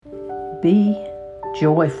Be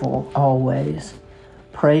joyful always,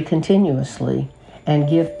 pray continuously, and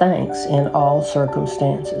give thanks in all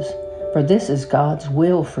circumstances, for this is God's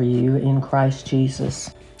will for you in Christ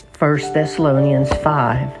Jesus. 1 Thessalonians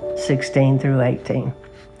 5:16 through 18.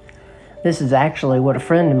 This is actually what a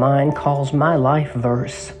friend of mine calls my life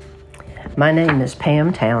verse. My name is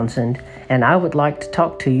Pam Townsend, and I would like to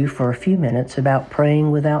talk to you for a few minutes about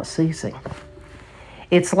praying without ceasing.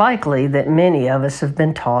 It's likely that many of us have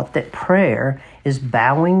been taught that prayer is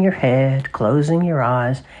bowing your head, closing your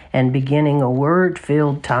eyes, and beginning a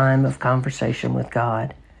word-filled time of conversation with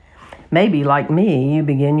God. Maybe, like me, you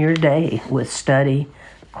begin your day with study,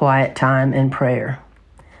 quiet time, and prayer.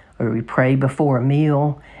 Or we pray before a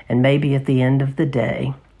meal and maybe at the end of the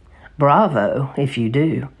day. Bravo, if you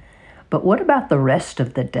do. But what about the rest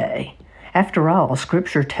of the day? After all,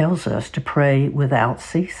 Scripture tells us to pray without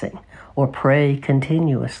ceasing, or pray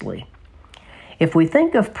continuously. If we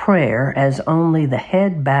think of prayer as only the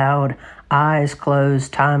head bowed, eyes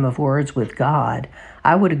closed time of words with God,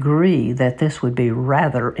 I would agree that this would be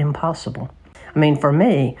rather impossible. I mean, for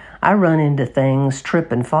me, I run into things,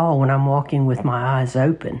 trip and fall when I'm walking with my eyes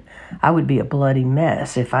open. I would be a bloody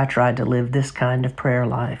mess if I tried to live this kind of prayer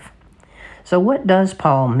life. So what does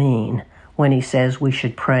Paul mean when he says we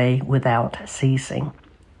should pray without ceasing?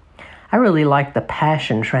 I really like the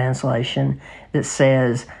Passion Translation that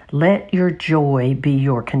says, "Let your joy be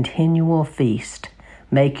your continual feast.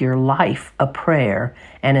 Make your life a prayer,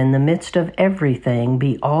 and in the midst of everything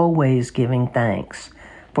be always giving thanks.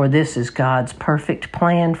 For this is God's perfect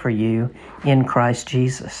plan for you in Christ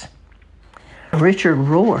Jesus." Richard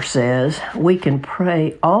Rohr says, "We can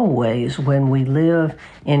pray always when we live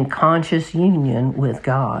in conscious union with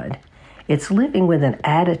God. It's living with an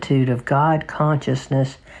attitude of God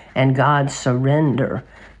consciousness and God's surrender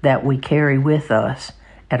that we carry with us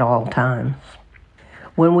at all times.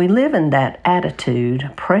 When we live in that attitude,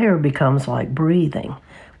 prayer becomes like breathing.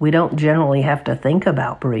 We don't generally have to think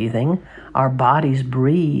about breathing. Our bodies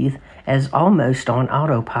breathe as almost on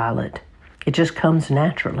autopilot. It just comes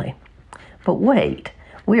naturally. But wait,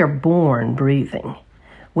 we are born breathing.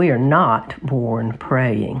 We are not born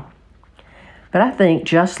praying. But I think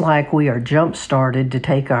just like we are jump-started to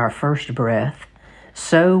take our first breath,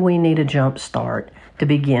 so we need a jump start to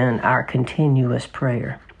begin our continuous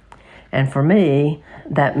prayer. And for me,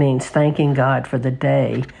 that means thanking God for the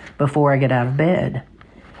day before I get out of bed.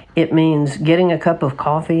 It means getting a cup of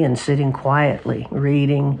coffee and sitting quietly,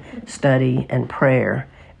 reading, study, and prayer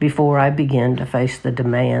before I begin to face the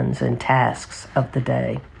demands and tasks of the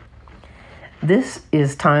day. This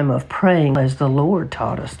is time of praying as the Lord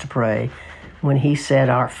taught us to pray when He said,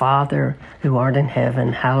 "Our Father, who art in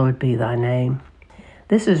heaven, hallowed be thy name."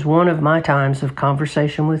 This is one of my times of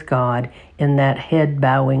conversation with God in that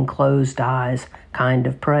head-bowing, closed eyes kind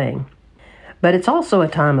of praying. But it's also a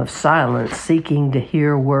time of silence, seeking to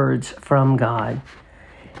hear words from God.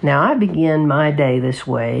 Now, I begin my day this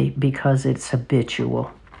way because it's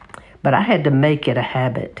habitual. But I had to make it a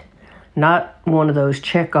habit. Not one of those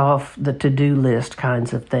check off the to-do list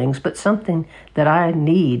kinds of things, but something that I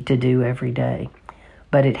need to do every day.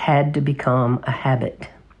 But it had to become a habit.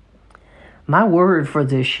 My word for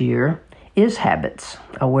this year is habits.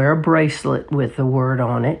 I wear a bracelet with the word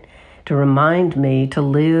on it to remind me to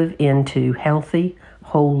live into healthy,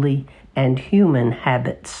 holy, and human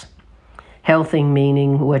habits. Healthy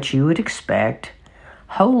meaning what you would expect,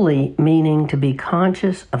 holy meaning to be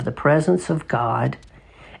conscious of the presence of God,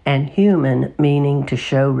 and human meaning to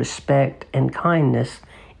show respect and kindness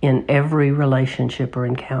in every relationship or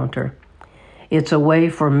encounter. It's a way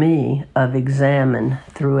for me of examine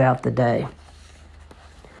throughout the day.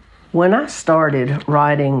 When I started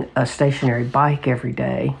riding a stationary bike every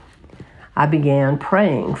day, I began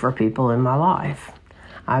praying for people in my life.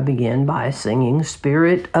 I began by singing,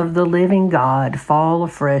 "Spirit of the living God, fall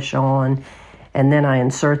afresh on," and then I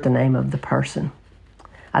insert the name of the person.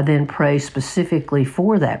 I then pray specifically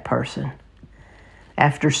for that person.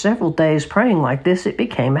 After several days praying like this, it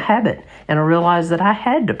became a habit, and I realized that I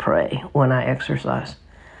had to pray when I exercise.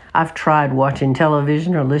 I've tried watching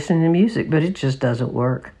television or listening to music, but it just doesn't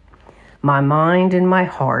work. My mind and my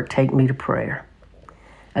heart take me to prayer.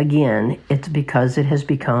 Again, it's because it has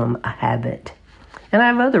become a habit. And I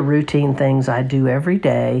have other routine things I do every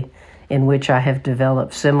day in which I have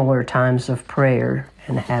developed similar times of prayer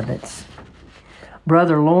and habits.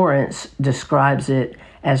 Brother Lawrence describes it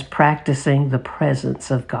as practicing the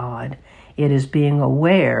presence of God. It is being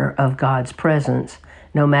aware of God's presence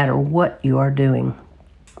no matter what you are doing.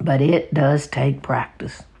 But it does take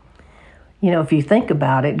practice. You know, if you think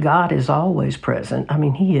about it, God is always present. I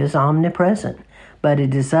mean, He is omnipresent. But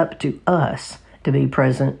it is up to us to be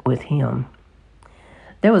present with Him.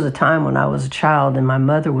 There was a time when I was a child and my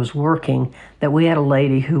mother was working that we had a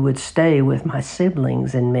lady who would stay with my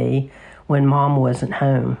siblings and me when Mom wasn't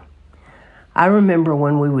home. I remember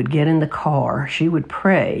when we would get in the car, she would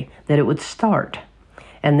pray that it would start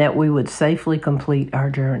and that we would safely complete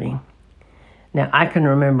our journey. Now, I can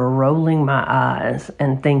remember rolling my eyes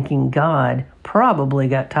and thinking God probably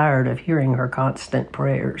got tired of hearing her constant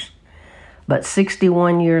prayers. But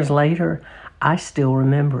 61 years later, I still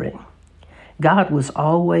remember it. God was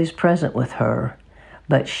always present with her,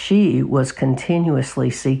 but she was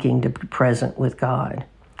continuously seeking to be present with God.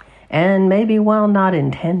 And maybe while not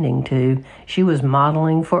intending to, she was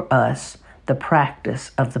modeling for us the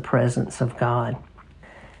practice of the presence of God.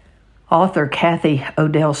 Author Kathy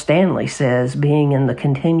Odell Stanley says being in the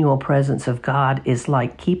continual presence of God is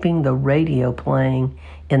like keeping the radio playing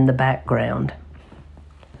in the background.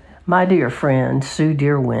 My dear friend, Sue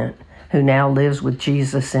Deerwent, who now lives with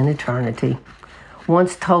Jesus in eternity,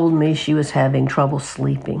 once told me she was having trouble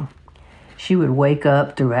sleeping. She would wake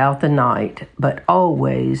up throughout the night, but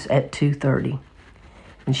always at 2:30,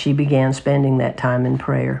 and she began spending that time in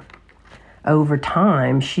prayer. Over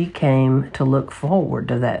time, she came to look forward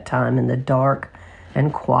to that time in the dark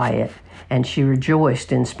and quiet, and she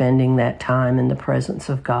rejoiced in spending that time in the presence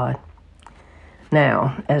of God.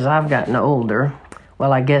 Now, as I've gotten older,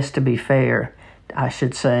 well, I guess to be fair, I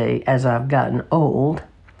should say as I've gotten old,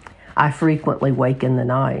 I frequently wake in the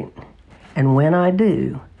night. And when I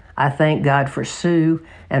do, I thank God for Sue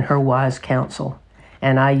and her wise counsel,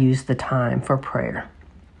 and I use the time for prayer.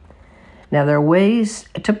 Now, there are ways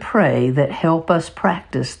to pray that help us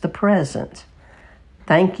practice the present.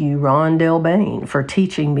 Thank you, Ron Delbane, for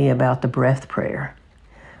teaching me about the breath prayer.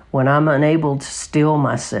 When I'm unable to still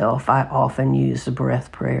myself, I often use the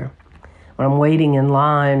breath prayer. When I'm waiting in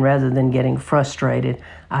line, rather than getting frustrated,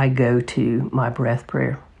 I go to my breath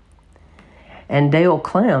prayer. And Dale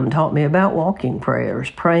Clem taught me about walking prayers,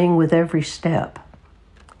 praying with every step.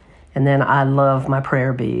 And then I love my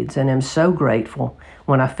prayer beads and am so grateful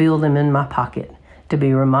when I feel them in my pocket to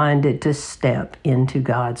be reminded to step into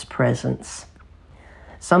God's presence.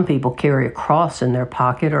 Some people carry a cross in their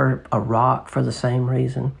pocket or a rock for the same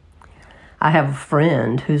reason. I have a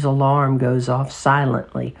friend whose alarm goes off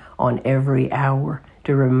silently on every hour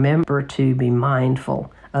to remember to be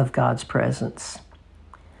mindful of God's presence.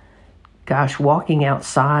 Gosh, walking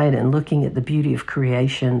outside and looking at the beauty of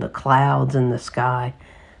creation, the clouds in the sky,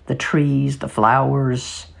 the trees, the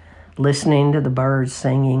flowers, listening to the birds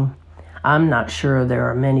singing, I'm not sure there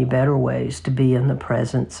are many better ways to be in the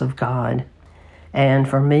presence of God. And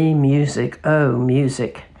for me, music, oh,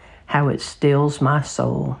 music, how it stills my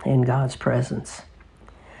soul in God's presence.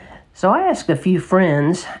 So I asked a few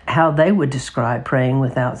friends how they would describe praying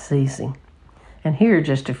without ceasing. And here are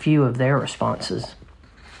just a few of their responses.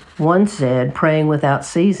 One said, praying without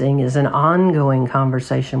ceasing is an ongoing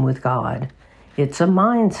conversation with God. It's a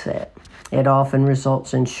mindset. It often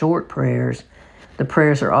results in short prayers. The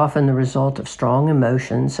prayers are often the result of strong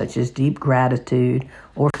emotions such as deep gratitude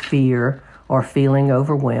or fear or feeling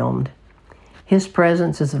overwhelmed. His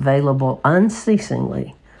presence is available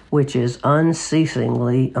unceasingly, which is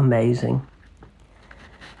unceasingly amazing.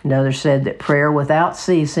 Another said that prayer without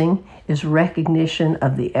ceasing is recognition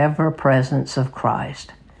of the ever-presence of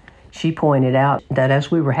Christ. She pointed out that as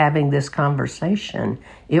we were having this conversation,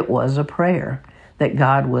 it was a prayer, that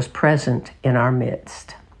God was present in our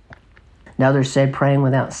midst. Another said praying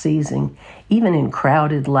without ceasing, even in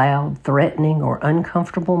crowded, loud, threatening, or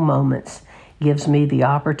uncomfortable moments, gives me the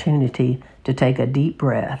opportunity to take a deep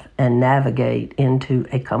breath and navigate into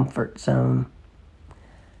a comfort zone.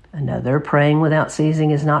 Another, praying without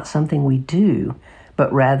ceasing is not something we do,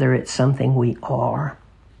 but rather it's something we are.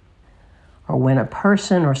 Or when a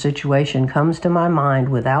person or situation comes to my mind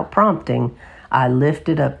without prompting, I lift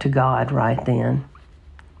it up to God right then.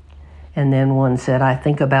 And then one said, I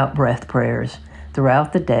think about breath prayers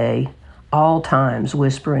throughout the day, all times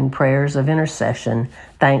whispering prayers of intercession,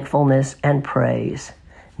 thankfulness, and praise,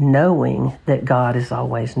 knowing that God is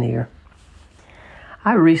always near.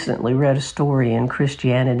 I recently read a story in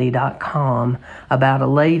Christianity.com about a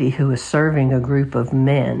lady who was serving a group of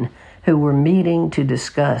men who were meeting to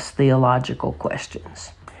discuss theological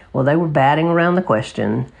questions. Well, they were batting around the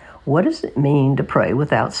question, what does it mean to pray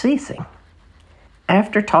without ceasing?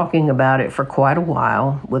 After talking about it for quite a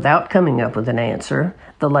while, without coming up with an answer,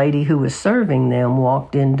 the lady who was serving them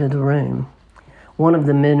walked into the room. One of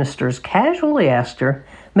the ministers casually asked her,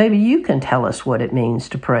 maybe you can tell us what it means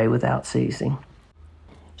to pray without ceasing.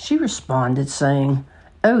 She responded saying,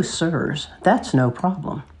 oh, sirs, that's no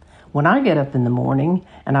problem. When I get up in the morning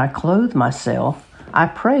and I clothe myself, I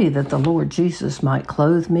pray that the Lord Jesus might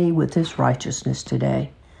clothe me with his righteousness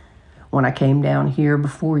today. When I came down here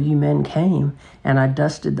before you men came, and I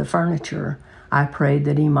dusted the furniture, I prayed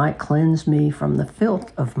that he might cleanse me from the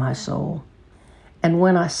filth of my soul. And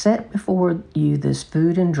when I set before you this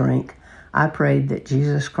food and drink, I prayed that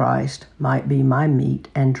Jesus Christ might be my meat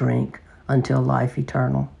and drink until life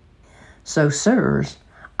eternal. So, sirs,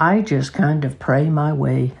 I just kind of pray my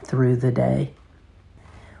way through the day.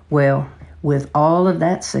 Well, with all of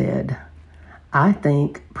that said, I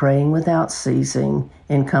think praying without ceasing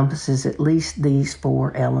encompasses at least these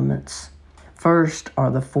 4 elements. First are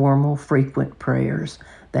the formal, frequent prayers,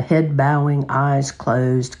 the head-bowing,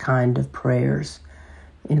 eyes-closed kind of prayers,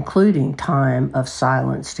 including time of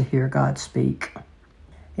silence to hear God speak.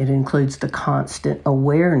 It includes the constant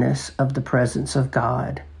awareness of the presence of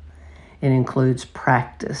God. It includes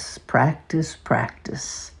practice.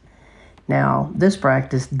 Now, this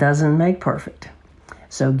practice doesn't make perfect,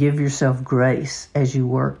 so give yourself grace as you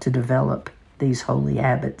work to develop these holy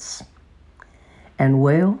habits. And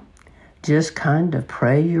well, just kind of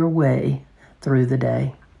pray your way through the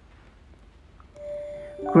day.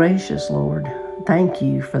 Gracious Lord, thank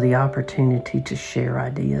you for the opportunity to share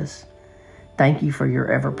ideas. Thank you for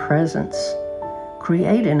your ever-presence.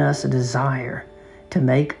 Create in us a desire to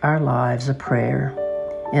make our lives a prayer,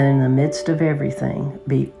 and in the midst of everything,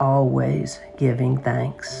 be always giving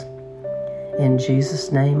thanks. In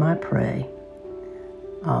Jesus' name I pray.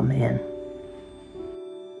 Amen.